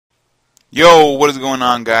Yo, what is going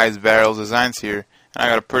on, guys? Barrels Designs here, and I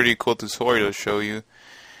got a pretty cool tutorial to show you.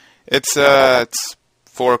 It's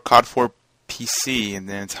for cod4 PC, and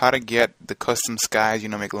then it's how to get the custom skies.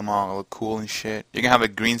 Make them all look cool and shit. You can have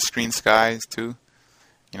like green screen skies too.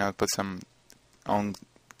 Put some own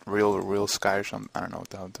real sky or something. I don't know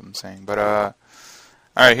what the hell I'm saying, but all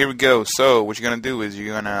right, here we go. So what you're gonna do is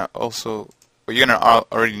you're gonna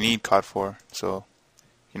already need cod4. So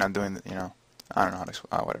you're not doing I don't know how to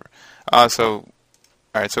explain. Whatever. Alright, so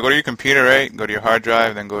go to your computer, right? Go to your hard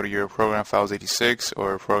drive, then go to your program files 86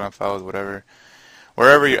 or program files, whatever.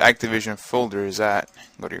 Wherever your Activision folder is at,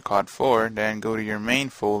 go to your cod4, then go to your main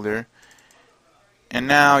folder. And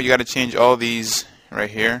now you gotta change all these right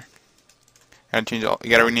here. You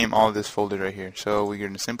gotta rename all of this folder right here. So we're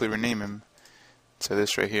gonna simply rename them to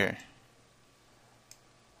this right here.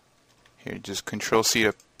 Here, just Control C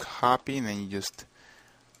to copy, and then you just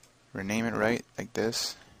rename it right like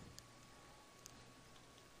this.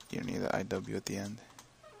 You don't need the IW at the end.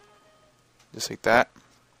 Just like that.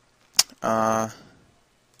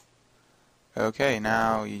 Okay,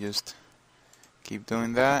 now you just keep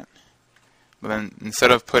doing that. But then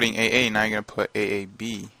instead of putting AA, now you're going to put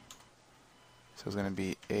AAB. So it's going to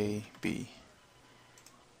be AB.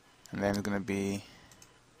 And then it's going to be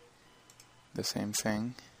the same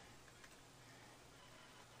thing.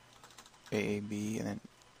 AAB and then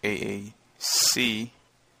AAC.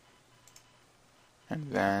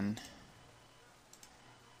 And then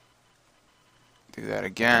do that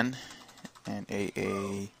again, and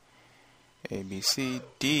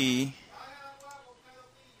ABCD,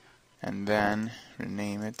 and then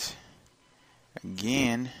rename it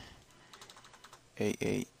again,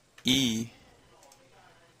 AAE,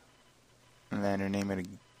 and then rename it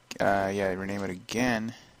rename it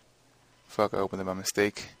again. Fuck, I opened it by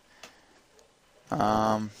mistake.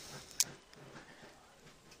 Yeah,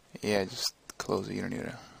 just close it. You don't need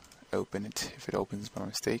to open it if it opens by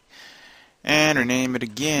mistake. And rename it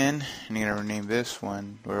again. And you're going to rename this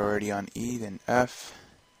one. We're already on E, then F.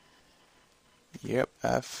 Yep,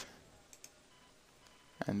 F.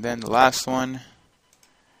 And then the last one,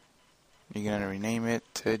 you're going to rename it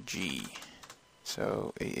to G.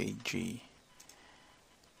 So AAG.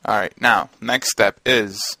 Alright, now, next step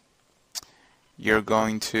is you're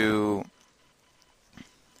going to...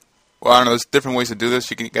 Well, I don't know, there's different ways to do this.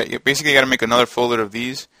 You basically got to make another folder of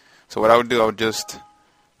these. So what I would do,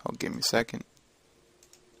 give me a second.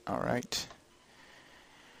 Alright.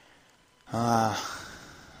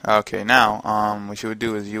 Okay, now, what you would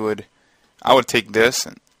do is I would take this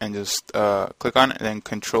and just click on it, and then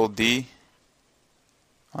Control D.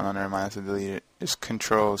 Oh no, never mind, I have to delete it. Just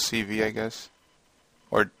Control CV, I guess.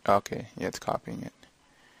 Okay, yeah, it's copying it.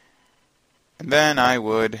 And then I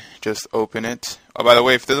would just open it. Oh, by the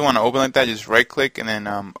way, if it doesn't want to open like that, just right click and then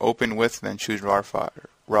open with, then choose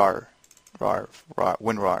WinRAR.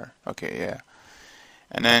 Okay, yeah.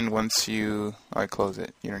 And then once you close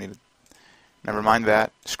it, you don't need to. Never mind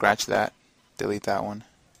that. Scratch that. Delete that one.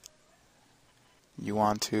 You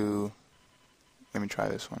want to. Let me try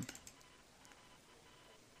this one.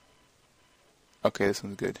 Okay, this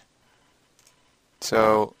one's good.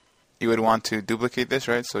 So you would want to duplicate this,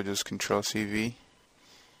 right? So just Control CV,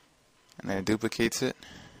 and then it duplicates it.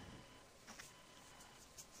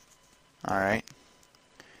 Alright.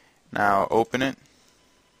 Now open it.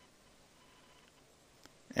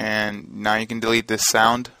 And now you can delete this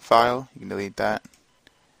sound file. You can delete that.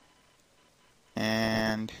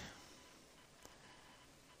 And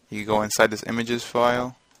you go inside this images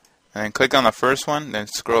file. And then click on the first one. Then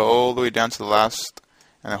scroll all the way down to the last.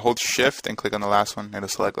 And then hold Shift and click on the last one. It'll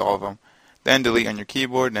select all of them. Then delete on your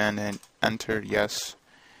keyboard. And enter yes.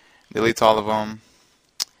 Deletes all of them.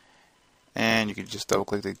 And you can just double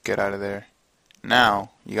click to get out of there.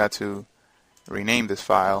 Now you got to rename this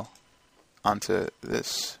file onto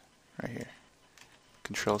this right here.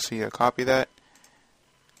 Control C to copy that,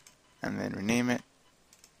 and then rename it.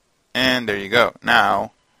 And there you go.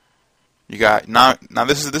 Now you got now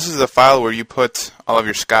this is the file where you put all of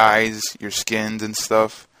your skies, your skins and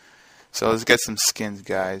stuff. So let's get some skins,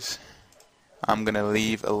 guys. I'm gonna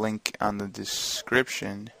leave a link on the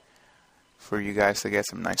description for you guys to get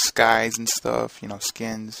some nice skies and stuff,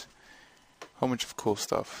 skins, a whole bunch of cool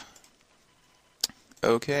stuff.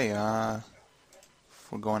 Okay,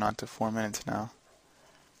 we're going on to 4 minutes now.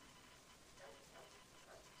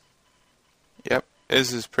 Yep,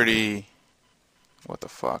 this is pretty. What the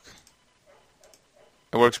fuck?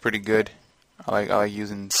 It works pretty good. I like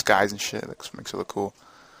using skies and shit. It makes it look cool.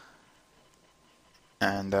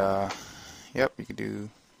 And yep, you could do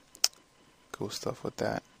cool stuff with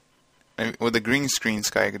that. And with the green screen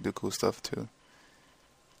sky, you could do cool stuff too.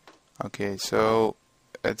 Okay, so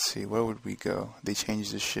let's see, where would we go? They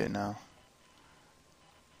changed this shit now.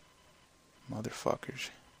 Motherfuckers.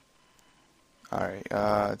 Alright,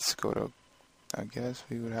 let's go to, I guess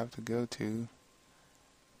we would have to go to,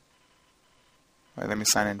 alright, let me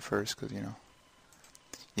sign in first, because, you know,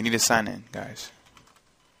 you need to sign in, guys.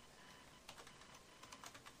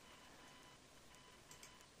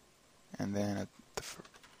 And then at the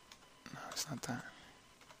no, it's not that.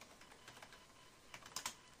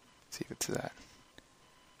 Let's see if it's that.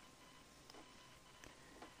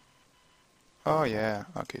 Oh yeah,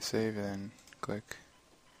 okay, save and click.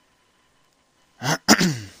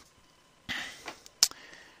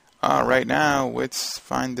 Right now, let's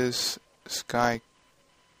find this sky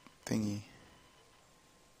thingy.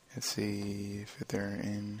 Let's see if they're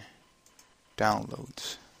in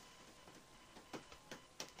downloads.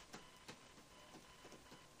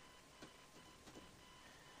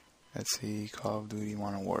 Let's see, Call of Duty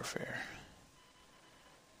Modern Warfare.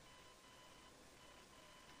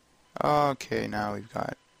 Okay, now we've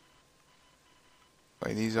got,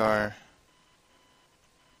 wait, these are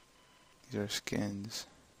skins.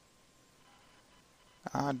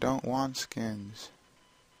 I don't want skins.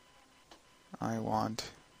 I want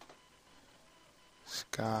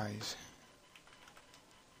skies.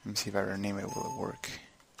 Let me see if I rename it, will it work?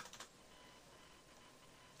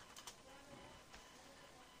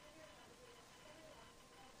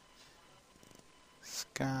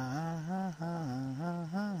 Sky.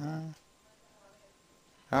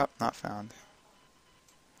 Oh, not found.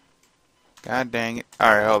 God dang it.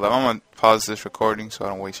 Alright, hold up. I'm gonna pause this recording so I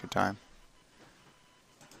don't waste your time.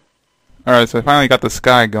 Alright, so I finally got the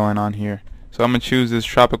sky going on here. So I'm gonna choose this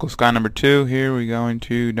tropical sky number 2. Here we're going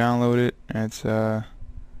to download it. It's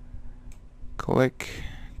clicky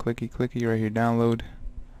right here, download.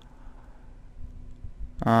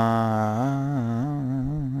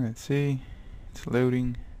 Let's see. It's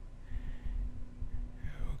loading.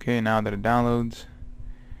 Okay, now that it downloads,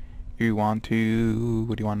 you want to,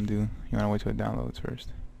 what do you want to do? You want to wait till it downloads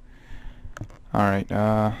first. Alright,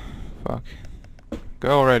 fuck.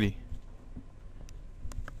 Go already.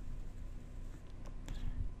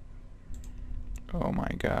 Oh my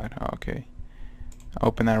god, okay.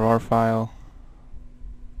 Open that RAR file.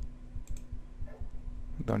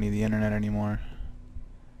 Don't need the internet anymore.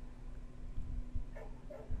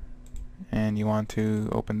 And you want to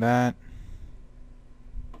open that.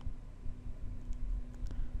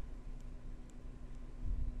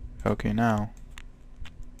 Okay, now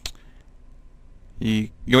you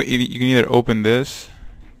can either open this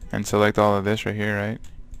and select all of this right here, right?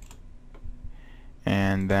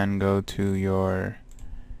 And then go to your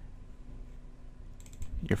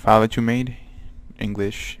file that you made,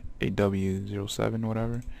 English AW07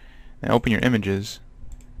 whatever. Then open your images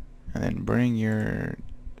and then bring your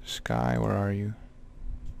sky, where are you?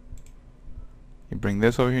 You bring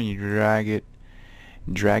this over here and you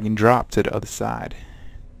drag and drop to the other side.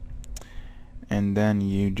 And then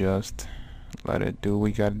you just let it do what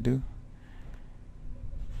we gotta do.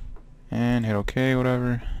 And hit OK,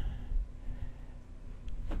 whatever.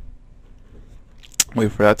 Wait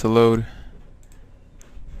for that to load.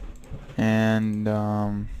 And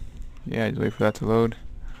yeah, just wait for that to load.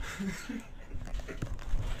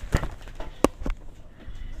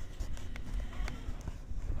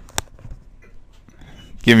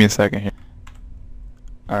 Give me a second here.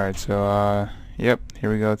 Alright, so yep, here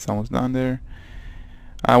we go, it's almost done there.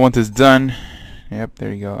 Once it's done, yep,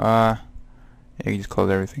 there you go. Yeah, you just close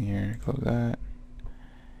everything here. Close that.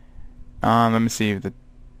 Let me see if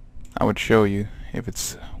I would show you if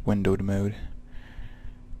it's windowed mode.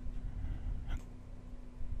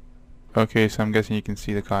 Okay, so I'm guessing you can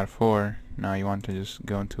see the cod4. Now you want to just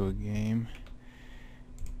go into a game,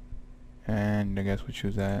 and I guess we'll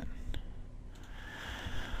choose that.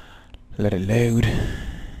 Let it load.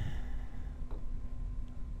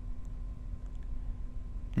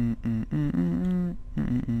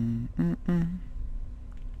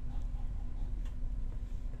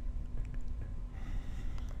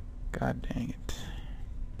 God dang it.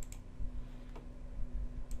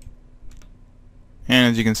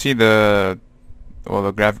 And as you can see, my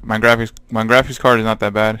graphics card is not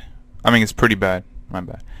that bad. I mean, it's pretty bad. My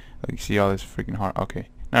bad. Like, you see all this freaking hard. Okay,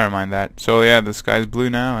 never mind that. So yeah, the sky's blue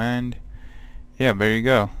now, and yeah, there you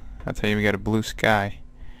go. That's how you get a blue sky.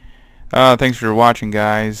 Thanks for watching,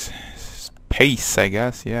 guys. Peace, I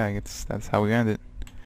guess. Yeah, that's how we end it.